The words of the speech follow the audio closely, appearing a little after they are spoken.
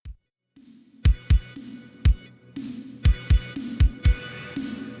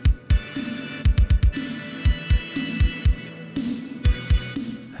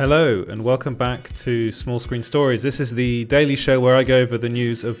Hello and welcome back to Small Screen Stories. This is the daily show where I go over the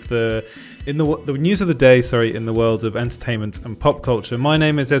news of the news of the day, in the world of entertainment and pop culture. My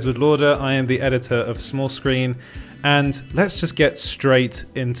name is Edward Lauder. I am the editor of Small Screen, and let's just get straight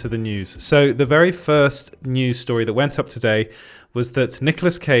into the news. So the very first news story that went up today was that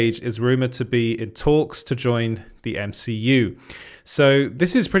Nicolas Cage is rumored to be in talks to join the MCU. So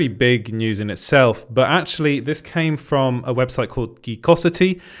this is pretty big news in itself, but actually this came from a website called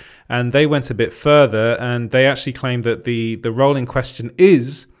Geekosity, and they went a bit further and they actually claimed that the role in question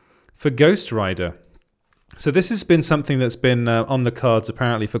is for Ghost Rider. So this has been something that's been on the cards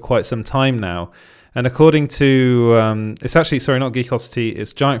apparently for quite some time now. And according to, it's not Geekosity,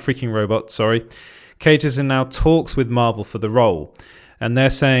 it's Giant Freaking Robot, Cage is in now talks with Marvel for the role. And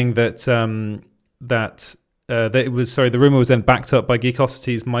they're saying that the rumor was then backed up by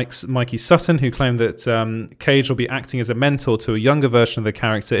Geekosity's Mikey Sutton, who claimed that Cage will be acting as a mentor to a younger version of the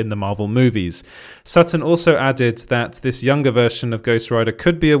character in the Marvel movies. Sutton also added that this younger version of Ghost Rider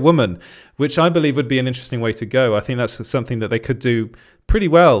could be a woman, which I believe would be an interesting way to go. I think that's something that they could do pretty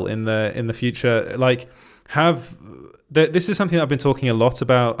well in the future. This is something that I've been talking a lot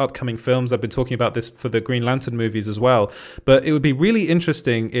about, upcoming films. I've been talking about this for the Green Lantern movies as well. But it would be really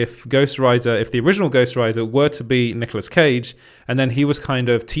interesting if the original Ghost Rider were to be Nicolas Cage, and then he was kind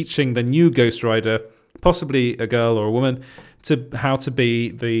of teaching the new Ghost Rider, possibly a girl or a woman, to how to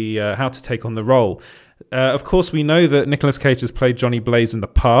take on the role. Of course, we know that Nicolas Cage has played Johnny Blaze in the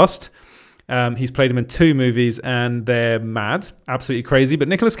past. He's played him in 2 movies and they're mad, absolutely crazy. But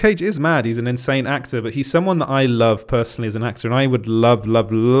Nicolas Cage is mad. He's an insane actor, but he's someone that I love personally as an actor. And I would love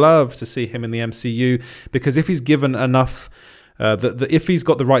to see him in the MCU, because if he's given enough, if he's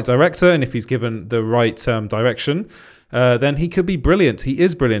got the right director and if he's given the right direction, then he could be brilliant. He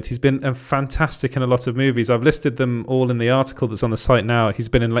is brilliant. He's been fantastic in a lot of movies. I've listed them all in the article that's on the site now. He's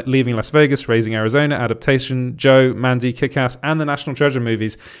been in Leaving Las Vegas, Raising Arizona, Adaptation, Joe, Mandy, Kick-Ass, and the National Treasure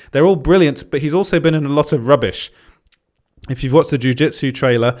movies. They're all brilliant, but he's also been in a lot of rubbish. If you've watched the Jiu-Jitsu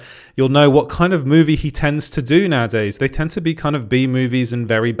trailer, you'll know what kind of movie he tends to do nowadays. They tend to be kind of B movies and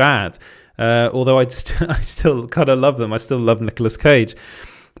very bad. Although I still kind of love them. I still love Nicolas Cage.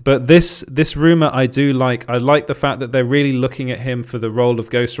 But this rumor I do like. I like the fact that they're really looking at him for the role of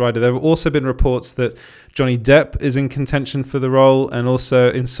Ghost Rider. There have also been reports that Johnny Depp is in contention for the role, and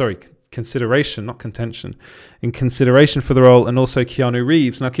also consideration, not contention, in consideration for the role, and also Keanu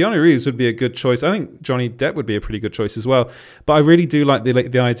Reeves. Now, Keanu Reeves would be a good choice. I think Johnny Depp would be a pretty good choice as well. But I really do like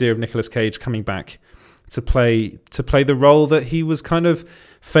the idea of Nicolas Cage coming back to play the role that he was kind of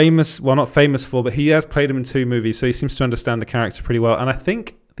not famous for, but he has played him in 2 movies, so he seems to understand the character pretty well. And I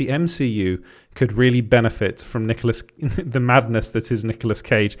think the MCU could really benefit from the madness that is Nicolas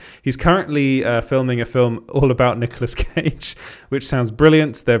Cage. He's currently filming a film all about Nicolas Cage, which sounds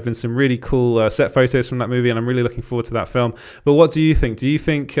brilliant. There have been some really cool set photos from that movie, and I'm really looking forward to that film. But what do you think? Do you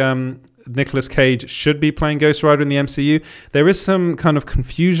think Nicolas Cage should be playing Ghost Rider in the MCU? There is some kind of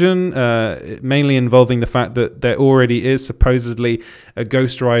confusion, mainly involving the fact that there already is supposedly a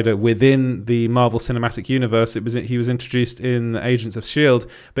Ghost Rider within the Marvel Cinematic Universe. He was introduced in Agents of S.H.I.E.L.D.,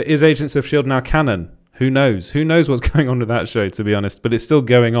 but is Agents of S.H.I.E.L.D. now canon? Who knows? Who knows what's going on with that show, to be honest? But it's still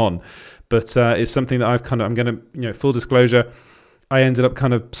going on. But it's something that I'm going to, full disclosure, I ended up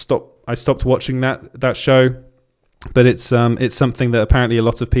I stopped watching that show. But it's something that apparently a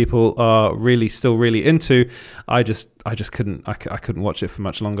lot of people are still really into. I just couldn't watch it for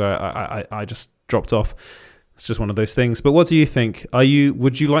much longer. I just dropped off. It's just one of those things. But what do you think?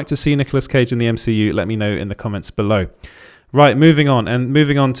 Would you like to see Nicolas Cage in the MCU? Let me know in the comments below. Right, moving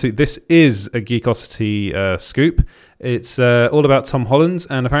on to, this is a Geekosity scoop. It's all about Tom Holland,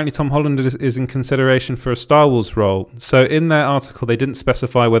 and apparently Tom Holland is in consideration for a Star Wars role. So in their article, they didn't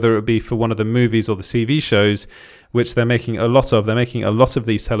specify whether it would be for one of the movies or the TV shows, which they're making a lot of. They're making a lot of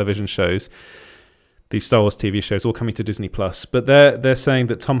these television shows, these Star Wars TV shows, all coming to Disney+. But they're saying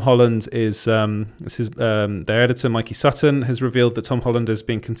that Tom Holland is, their editor, Mikey Sutton, has revealed that Tom Holland is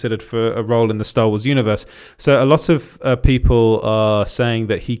being considered for a role in the Star Wars universe. So a lot of people are saying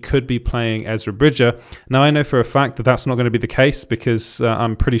that he could be playing Ezra Bridger. Now, I know for a fact that that's not going to be the case, because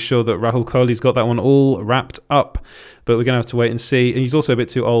I'm pretty sure that Rahul Kohli's got that one all wrapped up. But we're going to have to wait and see. And he's also a bit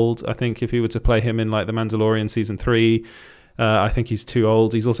too old. I think if he were to play him in The Mandalorian Season 3, I think he's too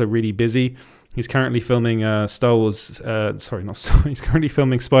old. He's also really busy. He's currently filming He's currently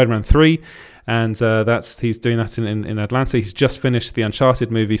filming Spider-Man 3, and he's doing that in Atlanta. He's just finished the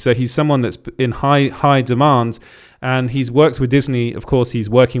Uncharted movie, so he's someone that's in high demand, and he's worked with Disney. Of course, he's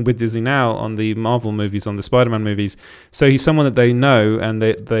working with Disney now on the Marvel movies, on the Spider-Man movies. So he's someone that they know, and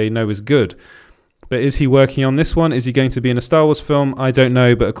they know is good. But is he working on this one? Is he going to be in a Star Wars film? I don't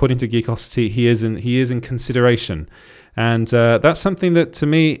know, but according to Geekosity, he is in consideration. And that's something that, to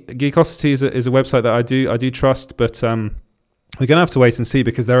me, Geekosity is a website that I do trust, but we're going to have to wait and see,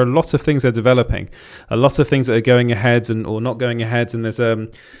 because there are lots of things they're developing, a lot of things that are going ahead or not going ahead, and there's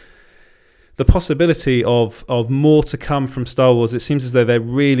the possibility of more to come from Star Wars. It seems as though they're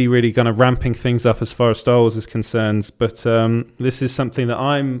really, really kind of ramping things up as far as Star Wars is concerned. But this is something that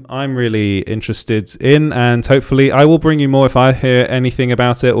I'm really interested in, and hopefully I will bring you more if I hear anything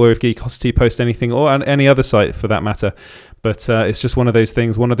about it, or if Geekosity posts anything, or any other site for that matter. But it's just one of those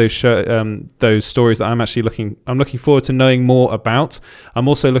things, one of those stories that I'm looking forward to knowing more about. I'm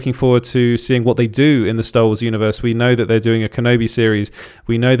also looking forward to seeing what they do in the Star Wars universe. We know that they're doing a Kenobi series.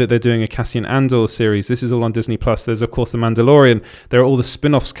 We know that they're doing a Cassian Andor series. This is all on Disney+. There's, of course, The Mandalorian. There are all the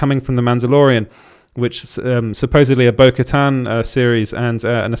spin-offs coming from The Mandalorian, which supposedly a Bo-Katan series and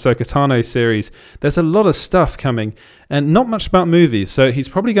an Ahsoka Tano series. There's a lot of stuff coming, and not much about movies. So he's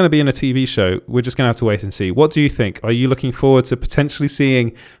probably going to be in a TV show. We're just going to have to wait and see. What do you think? Are you looking forward to potentially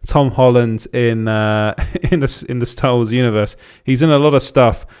seeing Tom Holland in the Star Wars universe? He's in a lot of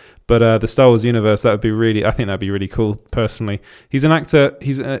stuff, but the Star Wars universe, I think that'd be really cool. Personally, he's an actor.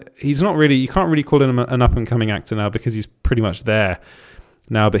 He's not really. You can't really call him an up and coming actor now, because he's pretty much there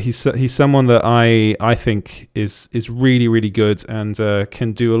now, but he's someone that I think is really, really good, and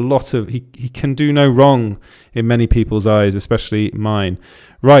can do a lot of he can do no wrong in many people's eyes, especially mine.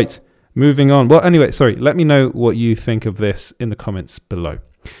 Right, moving on. Well, anyway, sorry. Let me know what you think of this in the comments below.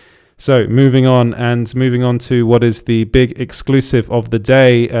 So moving on to what is the big exclusive of the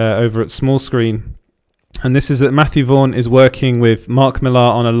day over at Small Screen. And this is that Matthew Vaughn is working with Mark Millar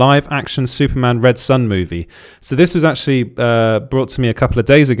on a live-action Superman Red Sun movie. So this was actually brought to me a couple of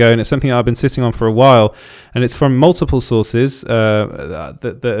days ago, and it's something I've been sitting on for a while. And it's from multiple sources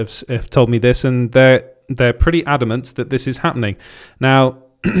that have told me this, and they're pretty adamant that this is happening. Now,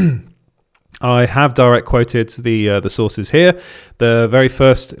 I have direct quoted the sources here. The very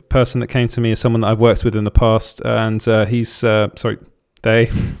first person that came to me is someone that I've worked with in the past, and they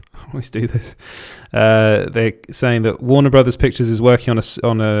always do this. They're saying that Warner Brothers Pictures is working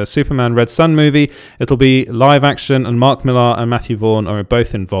on a Superman Red Sun movie. It'll be live action, and Mark Millar and Matthew Vaughn are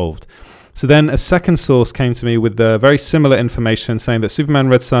both involved. So then a second source came to me with very similar information, saying that Superman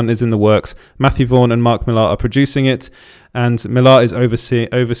Red Sun is in the works. Matthew Vaughn and Mark Millar are producing it, and Millar is overseeing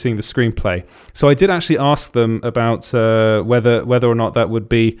the screenplay. So I did actually ask them about whether or not that would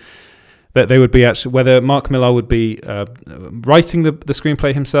be that they would be actually, whether Mark Millar would be writing the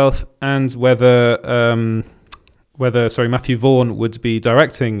screenplay himself, and whether Matthew Vaughn would be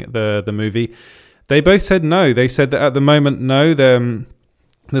directing the movie. They both said no. They said that at the moment, no.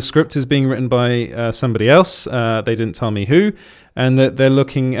 The script is being written by somebody else. They didn't tell me who, and that they're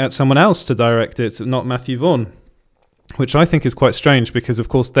looking at someone else to direct it, not Matthew Vaughn, which I think is quite strange, because of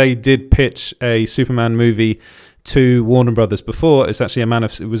course they did pitch a Superman movie to Warner Brothers before. It's actually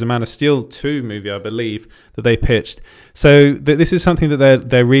it was a Man of Steel 2 movie, I believe, that they pitched. So this is something that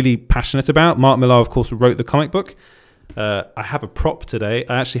they're really passionate about. Mark Millar, of course, wrote the comic book. I have a prop today.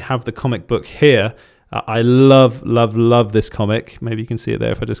 I actually have the comic book here. I love this comic. Maybe you can see it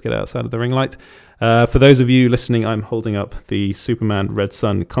there if I just get outside of the ring light. For those of you listening, I'm holding up the Superman Red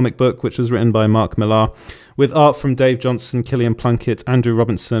Sun comic book, which was written by Mark Millar, with art from Dave Johnson, Killian Plunkett, Andrew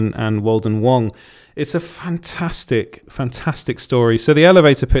Robinson, and Walden Wong. It's a fantastic story. So the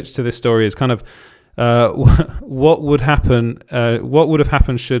elevator pitch to this story is kind of what would happen. What would have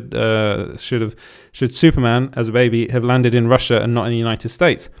happened should Superman as a baby have landed in Russia and not in the United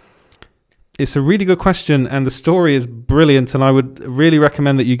States? It's a really good question, and the story is brilliant, and I would really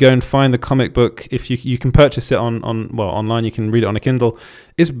recommend that you go and find the comic book. If you can purchase it online, you can read it on a Kindle.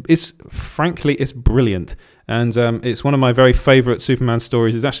 Frankly, it's brilliant, and it's one of my very favourite Superman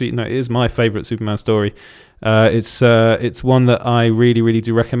stories. It is my favourite Superman story. It's one that I really, really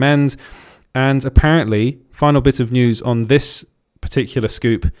do recommend. And apparently, final bit of news on this particular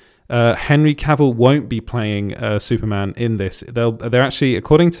scoop, Henry Cavill won't be playing Superman in this. They're actually,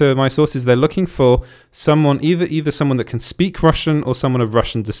 according to my sources, they're looking for someone, either someone that can speak Russian or someone of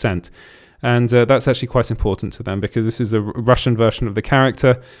Russian descent. And that's actually quite important to them, because this is a Russian version of the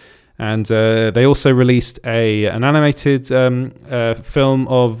character. And they also released an animated film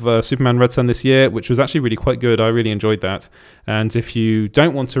of Superman Red Sun this year, which was actually really quite good. I really enjoyed that. And if you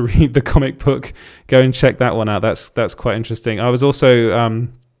don't want to read the comic book, go and check that one out. That's quite interesting. I was also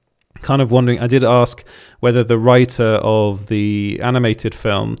kind of wondering, I did ask whether the writer of the animated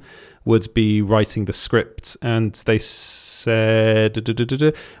film would be writing the script, and they said,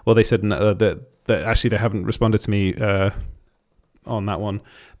 no, that actually they haven't responded to me on that one.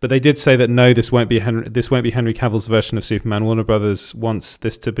 But they did say that no, this won't be Henry Cavill's version of Superman. Warner Brothers wants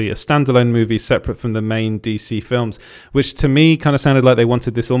this to be a standalone movie separate from the main DC films, which to me kind of sounded like they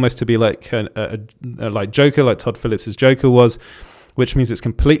wanted this almost to be like like Joker, like Todd Phillips' Joker was, which means it's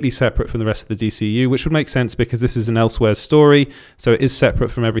completely separate from the rest of the DCU, which would make sense because this is an Elseworlds story, so it is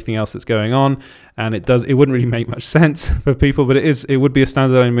separate from everything else that's going on, and it wouldn't really make much sense for people, but it would be a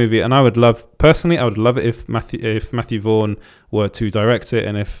standalone movie, and I would love it if Matthew Vaughn were to direct it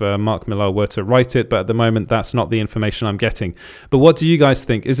and if Mark Millar were to write it, but at the moment that's not the information I'm getting. But what do you guys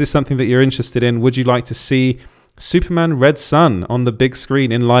think? Is this something that you're interested in? Would you like to see Superman Red Son on the big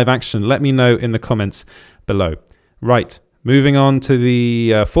screen in live action? Let me know in the comments below. Right. Moving on to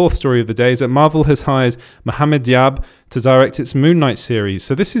the fourth story of the day is that Marvel has hired Mohamed Diab to direct its Moon Knight series.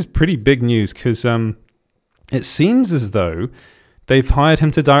 So this is pretty big news because it seems as though they've hired him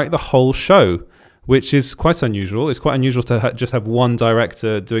to direct the whole show, which is quite unusual. It's quite unusual to just have one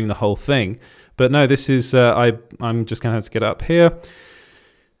director doing the whole thing. But no, this is, I'm just going to have to get up here.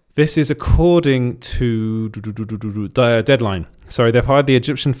 This is according to Deadline. Sorry, they've hired the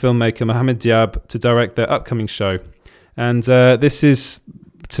Egyptian filmmaker Mohamed Diab to direct their upcoming show. And this is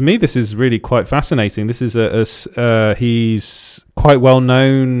really quite fascinating. This is he's quite well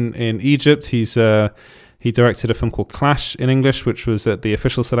known in Egypt. He directed a film called Clash in English, which was at the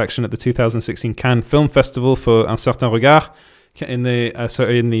official selection at the 2016 Cannes Film Festival for Un Certain Regard in the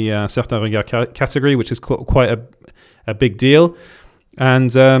Certain Regard category, which is quite a big deal.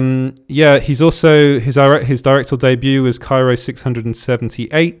 And he's also his directorial debut was Cairo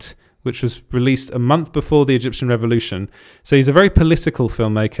 678. Which was released a month before the Egyptian Revolution. So he's a very political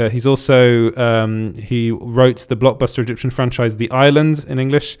filmmaker. He's also, he wrote the blockbuster Egyptian franchise The Island in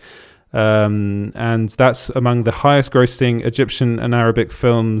English. And that's among the highest grossing Egyptian and Arabic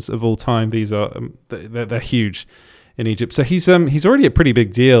films of all time. These are, they're huge in Egypt. So he's already a pretty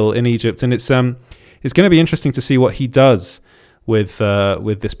big deal in Egypt. And it's going to be interesting to see what he does with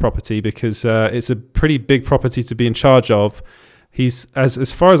this property, because it's a pretty big property to be in charge of. He's,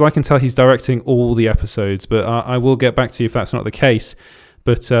 as far as I can tell, he's directing all the episodes, but I will get back to you if that's not the case.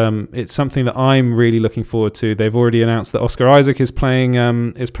 But it's something that I'm really looking forward to. They've already announced that Oscar Isaac is playing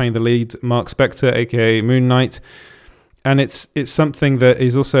the lead, Mark Spector, aka Moon Knight, and it's something that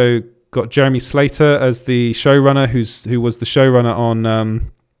is also got Jeremy Slater as the showrunner, who was the showrunner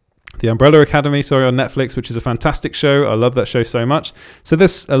on The Umbrella Academy, on Netflix, which is a fantastic show. I love that show so much. So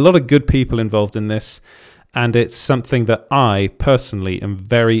there's a lot of good people involved in this. And it's something that I personally am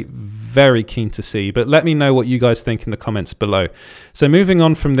very, very keen to see. But let me know what you guys think in the comments below. So moving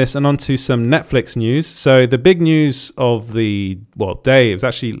on from this and on to some Netflix news. So the big news of the day, it was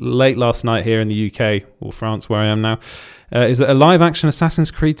actually late last night here in the UK, or France where I am now, is that a live-action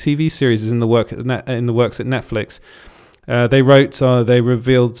Assassin's Creed TV series is in the works at Netflix. They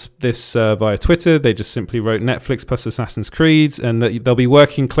revealed this via Twitter. They just simply wrote Netflix plus Assassin's Creed, and that they'll be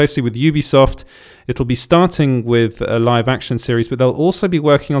working closely with Ubisoft. It'll be starting with a live action series, but they'll also be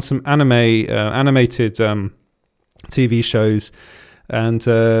working on some animated TV shows, and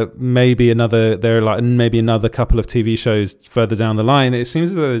maybe another couple of TV shows further down the line. It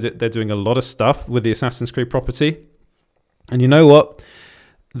seems as though they're doing a lot of stuff with the Assassin's Creed property, and you know what?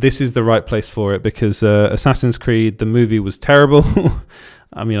 This is the right place for it, because Assassin's Creed, the movie, was terrible.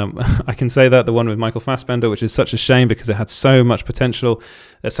 I mean, I can say that, the one with Michael Fassbender, which is such a shame because it had so much potential.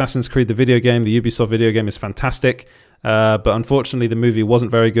 Assassin's Creed, the video game, the Ubisoft video game, is fantastic. But unfortunately, the movie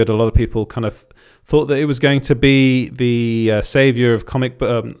wasn't very good. A lot of people kind of thought that it was going to be the savior of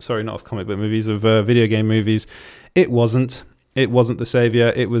video game movies. It wasn't. It wasn't the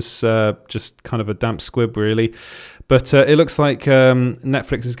savior. It was just kind of a damp squib, really. But it looks like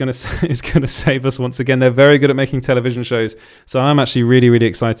Netflix is going to save us once again. They're very good at making television shows, so I'm actually really, really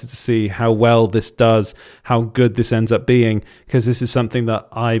excited to see how well this does, how good this ends up being, because this is something that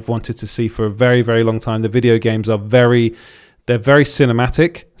I've wanted to see for a very, very long time. The video games are very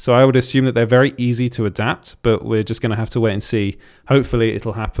cinematic, so I would assume that they're very easy to adapt, but we're just going to have to wait and see. Hopefully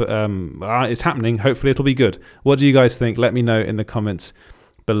it'll happen. It's happening. Hopefully it'll be good. What do you guys think? Let me know in the comments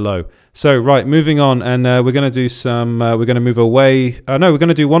below. So right, moving on, and we're going to do some. We're going to move away. We're going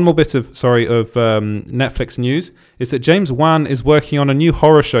to do one more bit of Netflix news. Is that James Wan is working on a new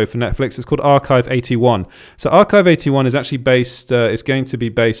horror show for Netflix. It's called Archive 81. So Archive 81 is actually based. It's going to be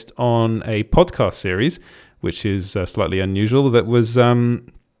based on a podcast series, which is slightly unusual. That was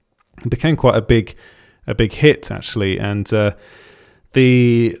became quite a big hit actually, and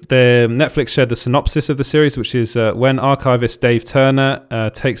the Netflix shared the synopsis of the series, which is when archivist Dave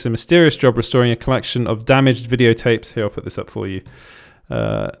Turner takes a mysterious job restoring a collection of damaged videotapes. Here, I'll put this up for you.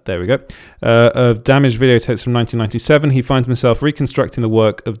 there we go, of damaged videotapes from 1997, he finds himself reconstructing the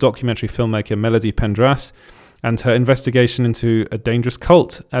work of documentary filmmaker Melody Pendras and her investigation into a dangerous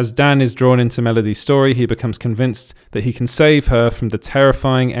cult. As Dan is drawn into Melody's story, he becomes convinced that he can save her from the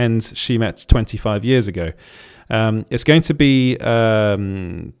terrifying end she met 25 years ago. It's going to be it's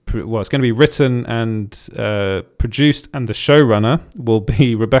going to be written and produced, and the showrunner will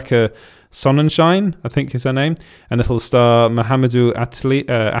be Rebecca Sonnenschein, I think is her name, and it'll star Mohamedou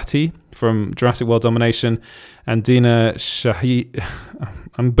Ati from Jurassic World Domination, and Dina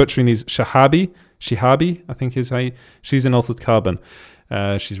I'm butchering these, Shihabi, I think is how she's in Altered Carbon.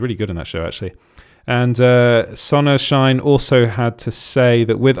 She's really good in that show, actually. And Sonnenschein also had to say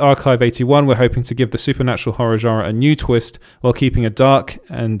that with Archive 81, we're hoping to give the supernatural horror genre a new twist while keeping a dark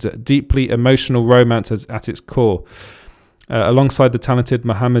and deeply emotional romance at its core. Alongside the talented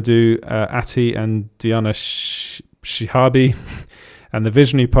Mohamedou Ati and Diana Shihabi, and the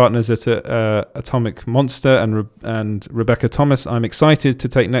visionary partners at Atomic Monster and Rebecca Thomas, I'm excited to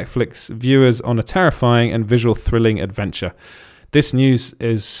take Netflix viewers on a terrifying and visual thrilling adventure. This news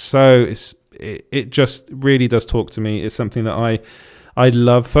is it just really does talk to me. It's something that I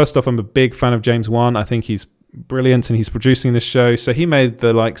love. First off, I'm a big fan of James Wan. I think he's brilliant, and he's producing this show. So he made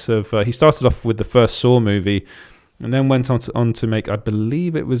the likes of, he started off with the first Saw movie, and then went on to make, I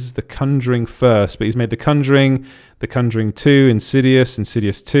believe it was The Conjuring first, but he's made The Conjuring 2,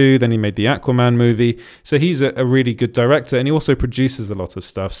 Insidious 2, then he made the Aquaman movie. So he's a really good director, and he also produces a lot of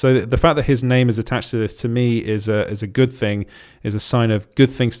stuff. So the fact that his name is attached to this, to me, is a good thing, is a sign of good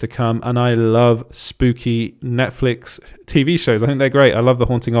things to come. And I love spooky Netflix TV shows. I think they're great. I love the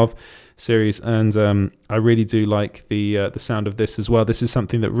Haunting of series, and I really do like the sound of this as well. This is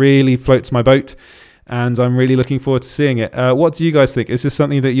something that really floats my boat, and I'm really looking forward to seeing it. What do you guys think? Is this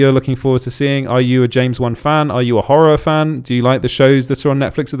something that you're looking forward to seeing? Are you a James Wan fan? Are you a horror fan? Do you like the shows that are on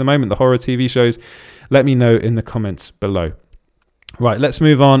Netflix at the moment, the horror TV shows? Let me know in the comments below. Right, let's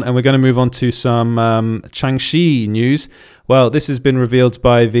move on, and we're going to move on to some Shang-Chi news. Well, this has been revealed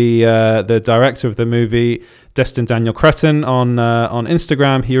by the director of the movie, Destin Daniel Cretton, on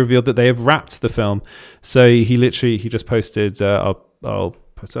Instagram. He revealed that they have wrapped the film. So he just posted, I'll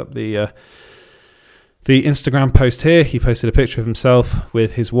put up the Instagram post here. He posted a picture of himself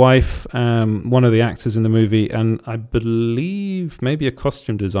with his wife, one of the actors in the movie, and I believe maybe a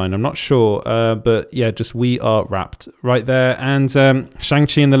costume designer. I'm not sure, but yeah, just we are wrapped right there. And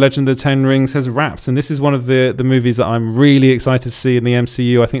Shang-Chi and the Legend of the Ten Rings has wrapped, and this is one of the movies that I'm really excited to see in the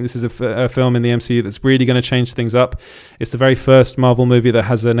MCU. I think this is a film in the MCU that's really going to change things up. It's the very first Marvel movie that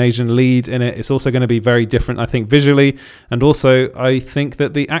has an Asian lead in it. It's also going to be very different, I think, visually, and also I think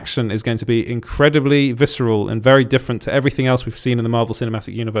that the action is going to be incredibly visceral and very different to everything else we've seen in the Marvel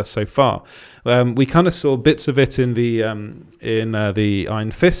Cinematic Universe so far. We kind of saw bits of it in the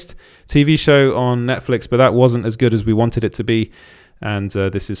Iron Fist TV show on Netflix, but that wasn't as good as we wanted it to be. And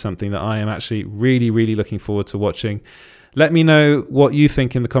this is something that I am actually really, really looking forward to watching. Let me know what you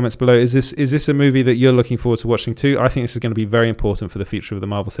think in the comments below. Is this a movie that you're looking forward to watching too? I think this is going to be very important for the future of the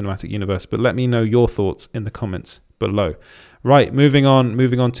Marvel Cinematic Universe, but let me know your thoughts in the comments below. Right, moving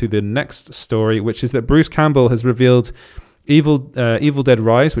on to the next story, which is that Bruce Campbell has revealed Evil Dead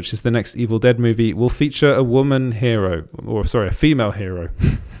Rise, which is the next Evil Dead movie, will feature a female hero,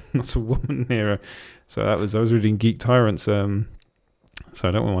 not a woman hero. So I was reading Geek Tyrants, so I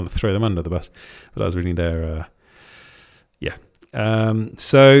don't want to throw them under the bus, but I was reading their,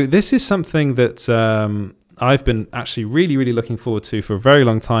 so this is something that I've been actually really, really looking forward to for a very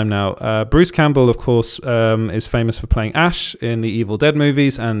long time now. Bruce Campbell, of course, is famous for playing Ash in the Evil Dead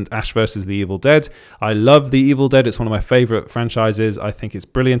movies and Ash vs. the Evil Dead. I love the Evil Dead. It's one of my favorite franchises. I think it's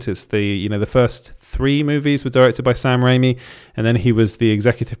brilliant. It's the first 3 movies were directed by Sam Raimi, and then he was the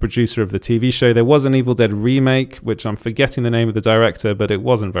executive producer of the TV show. There was an Evil Dead remake, which I'm forgetting the name of the director, but it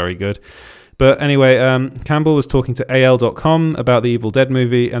wasn't very good. But anyway, Campbell was talking to AL.com about the Evil Dead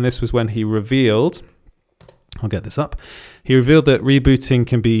movie, and this was when he revealed... I'll get this up. He revealed that rebooting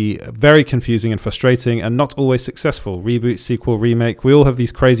can be very confusing and frustrating and not always successful. Reboot, sequel, remake, we all have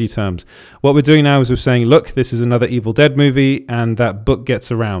these crazy terms. What we're doing now is we're saying, look, this is another Evil Dead movie, and that book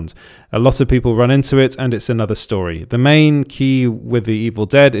gets around. A lot of people run into it, and it's another story. The main key with the Evil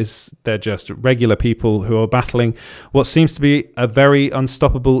Dead is they're just regular people who are battling what seems to be a very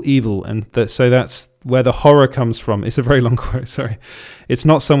unstoppable evil, and so that's where the horror comes from. It's a very long quote, sorry. It's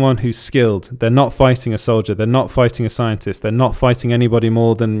not someone who's skilled. They're not fighting a soldier. They're not fighting a scientist. They're not fighting anybody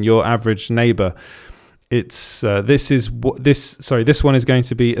more than your average neighbor. This one is going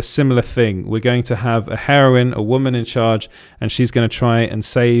to be a similar thing. We're going to have a heroine, a woman in charge, and she's going to try and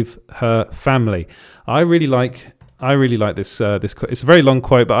save her family. I really like I really like this. It's a very long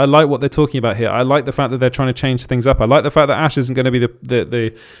quote, but I like what they're talking about here. I like the fact that they're trying to change things up. I like the fact that Ash isn't going to be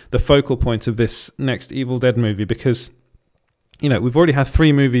the focal point of this next Evil Dead movie, because we've already had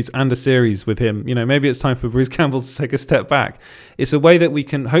 3 movies and a series with him. Maybe it's time for Bruce Campbell to take a step back. It's a way that we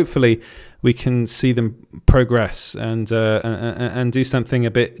can see them progress and do something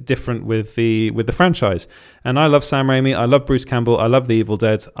a bit different with the franchise. And I love Sam Raimi. I love Bruce Campbell. I love the Evil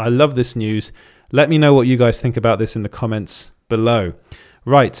Dead. I love this news. Let me know what you guys think about this in the comments below.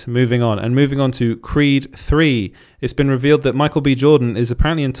 Right, moving on to Creed 3. It's been revealed that Michael B. Jordan is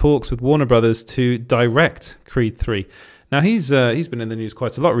apparently in talks with Warner Brothers to direct Creed 3. Now, he's been in the news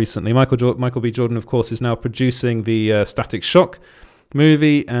quite a lot recently. Michael B. Jordan, of course, is now producing the Static Shock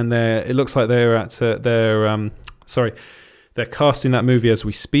movie, and it looks like they're casting that movie as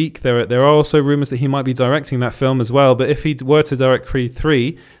we speak. There are also rumors that he might be directing that film as well. But if he were to direct Creed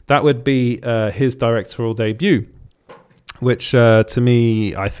 3, that would be his directorial debut, which to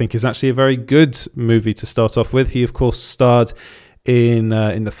me, I think is actually a very good movie to start off with. He, of course, starred in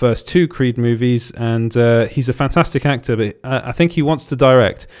the first 2 Creed movies, and he's a fantastic actor, but I think he wants to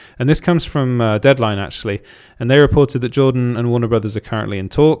direct. And this comes from Deadline, actually, and they reported that Jordan and Warner Brothers are currently in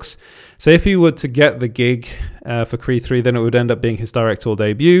talks. So if he were to get the gig for Creed 3, then it would end up being his directorial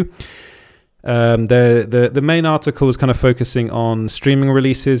debut. The main article was kind of focusing on streaming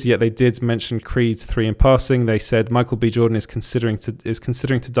releases, yet they did mention Creed 3 in passing. They said Michael B. Jordan is considering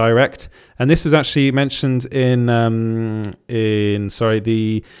to direct, and this was actually mentioned in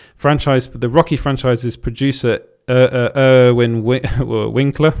the Rocky franchise's producer Irwin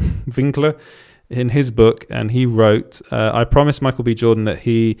Winkler in his book, and he wrote, I promised Michael B. Jordan that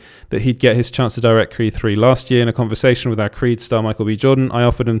he'd get his chance to direct Creed 3. Last year, in a conversation with our Creed star Michael B. Jordan, I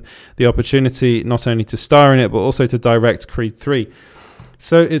offered him the opportunity not only to star in it, but also to direct Creed 3.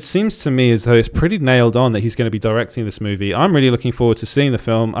 So it seems to me as though it's pretty nailed on that he's going to be directing this movie. I'm really looking forward to seeing the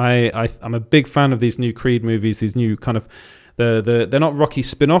film. I'm a big fan of these new Creed movies, these new kind of, they're not Rocky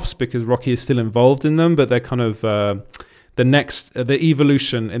spin-offs because Rocky is still involved in them, but they're kind of the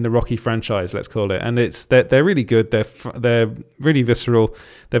evolution in the Rocky franchise, let's call it. And they're really good. They're really visceral.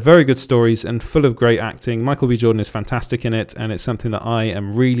 They're very good stories and full of great acting. Michael B. Jordan is fantastic in it, and it's something that I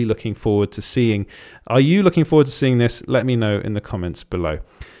am really looking forward to seeing. Are you looking forward to seeing this? Let me know in the comments below.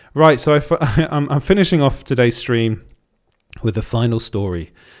 Right, so I'm finishing off today's stream with the final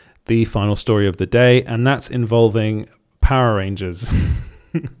story of the day, and that's involving Power Rangers.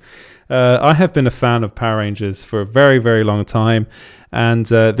 I have been a fan of Power Rangers for a very, very long time, and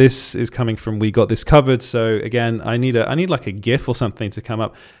this is coming from We Got This Covered. So again, I need like a GIF or something to come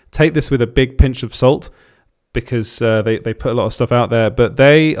up. Take this with a big pinch of salt, because they put a lot of stuff out there. But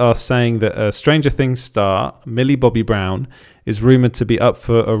they are saying that Stranger Things star Millie Bobby Brown is rumored to be up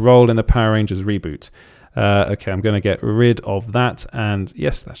for a role in the Power Rangers reboot. Okay, I'm going to get rid of that, and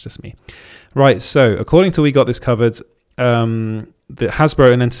yes, that's just me. Right, so according to We Got This Covered, the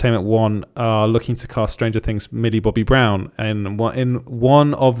Hasbro and Entertainment One are looking to cast Stranger Things Millie Bobby Brown in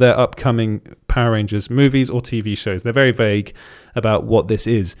one of their upcoming Power Rangers movies or TV shows. They're very vague about what this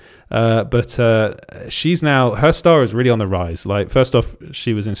is, but she's now, her star is really on the rise. Like, first off,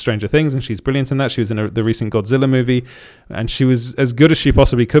 she was in Stranger Things and she's brilliant in that. She was in the recent Godzilla movie, and she was as good as she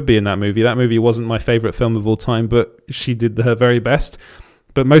possibly could be in that movie. That movie wasn't my favorite film of all time, but she did her very best.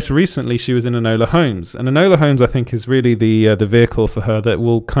 But most recently, she was in Enola Holmes. And Enola Holmes, I think, is really the vehicle for her that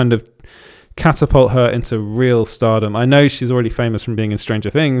will kind of catapult her into real stardom. I know she's already famous from being in Stranger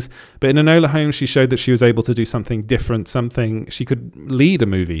Things, but in Enola Holmes, she showed that she was able to do something different, she could lead a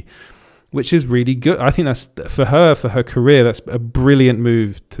movie, which is really good. I think that's, for her career, that's a brilliant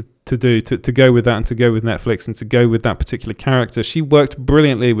move to do, to go with that, and to go with Netflix, and to go with that particular character. She worked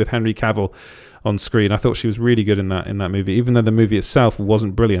brilliantly with Henry Cavill on screen. I thought she was really good in that movie, even though the movie itself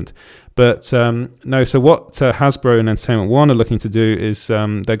wasn't brilliant. But no, so what Hasbro and Entertainment One are looking to do is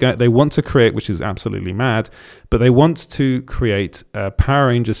they want to create, which is absolutely mad, but they want to create a Power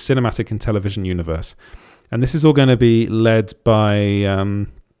Rangers cinematic and television universe. And this is all going to be led by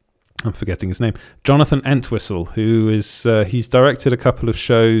I'm forgetting his name, Jonathan Entwistle, who is he's directed a couple of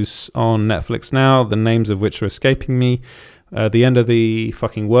shows on Netflix now, the names of which are escaping me. The End of the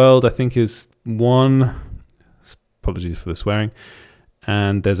Fucking World, I think, is one. Apologies for the swearing.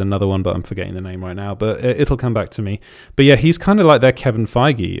 And there's another one, but I'm forgetting the name right now. But it'll come back to me. But yeah, he's kind of like their Kevin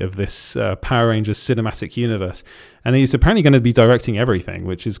Feige of this Power Rangers cinematic universe. And he's apparently going to be directing everything,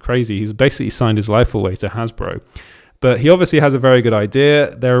 which is crazy. He's basically signed his life away to Hasbro. But he obviously has a very good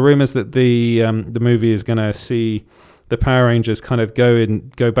idea. There are rumors that the movie is going to see the Power Rangers kind of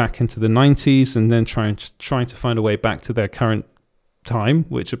go back into the 90s, and then trying to find a way back to their current time,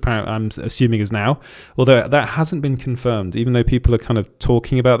 which apparently I'm assuming is now, although that hasn't been confirmed. Even though people are kind of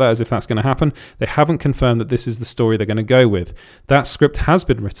talking about that as if that's going to happen, they haven't confirmed that this is the story they're going to go with. That script has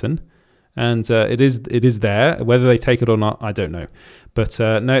been written, and it is there. Whether they take it or not, I don't know. But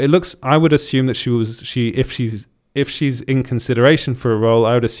no, it looks. I would assume that if she's in consideration for a role,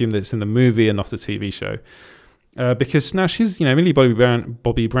 I would assume that it's in the movie and not a TV show. Because now she's, Millie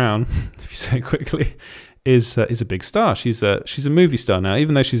Bobby Brown, if you say it quickly, is a big star. She's a movie star now.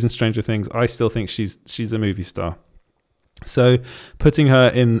 Even though she's in Stranger Things, I still think she's a movie star. So putting her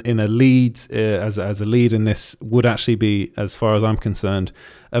in a lead as a lead in this would actually be, as far as I'm concerned,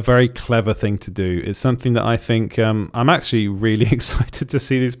 a very clever thing to do. It's something that I think I'm actually really excited to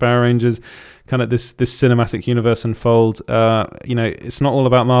see these Power Rangers, kind of this cinematic universe unfold. It's not all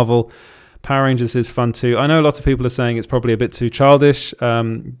about Marvel. Power Rangers is fun too. I know a lot of people are saying it's probably a bit too childish,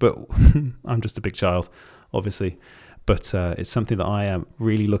 but I'm just a big child, obviously. But it's something that I am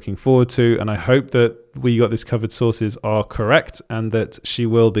really looking forward to, and I hope that We Got This Covered sources are correct, and that she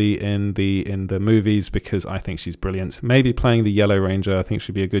will be in the movies, because I think she's brilliant. Maybe playing the Yellow Ranger. I think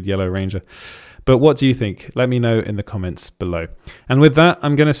she'd be a good Yellow Ranger. But what do you think? Let me know in the comments below. And with that,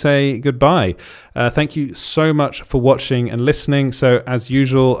 I'm going to say goodbye. Thank you so much for watching and listening. So as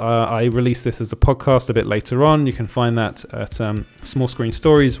usual, I release this as a podcast a bit later on. You can find that at Small Screen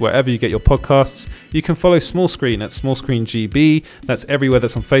Stories, wherever you get your podcasts. You can follow Small Screen at Small Screen GB. That's everywhere.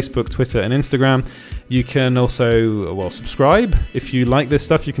 That's on Facebook, Twitter, and Instagram. You can also, subscribe. If you like this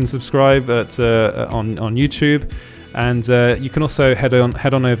stuff, you can subscribe on YouTube. And you can also head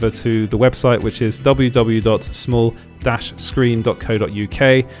on over to the website, which is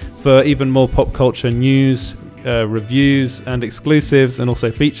www.small-screen.co.uk for even more pop culture news, reviews, and exclusives, and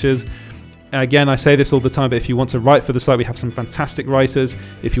also features. Again, I say this all the time, but if you want to write for the site, we have some fantastic writers.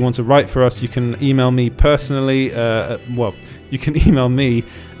 If you want to write for us, you can email me personally. You can email me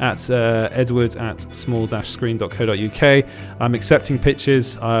at edward@small-screen.co.uk. I'm accepting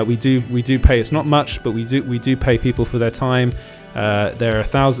pitches. We do pay. It's not much, but we do pay people for their time. There are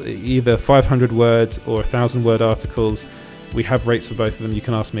either 500 word or 1,000 word articles. We have rates for both of them. You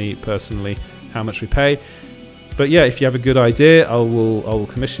can ask me personally how much we pay. But yeah, if you have a good idea, I will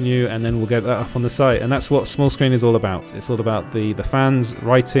commission you, and then we'll get that up on the site. And that's what Small Screen is all about. It's all about the fans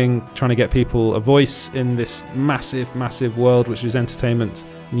writing, trying to get people a voice in this massive, massive world, which is entertainment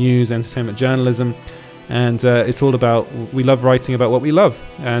news, entertainment journalism. And it's all about, we love writing about what we love.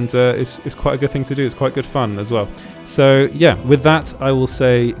 And it's quite a good thing to do. It's quite good fun as well. So yeah, with that, I will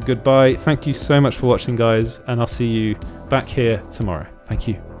say goodbye. Thank you so much for watching, guys. And I'll see you back here tomorrow. Thank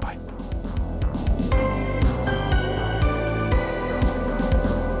you.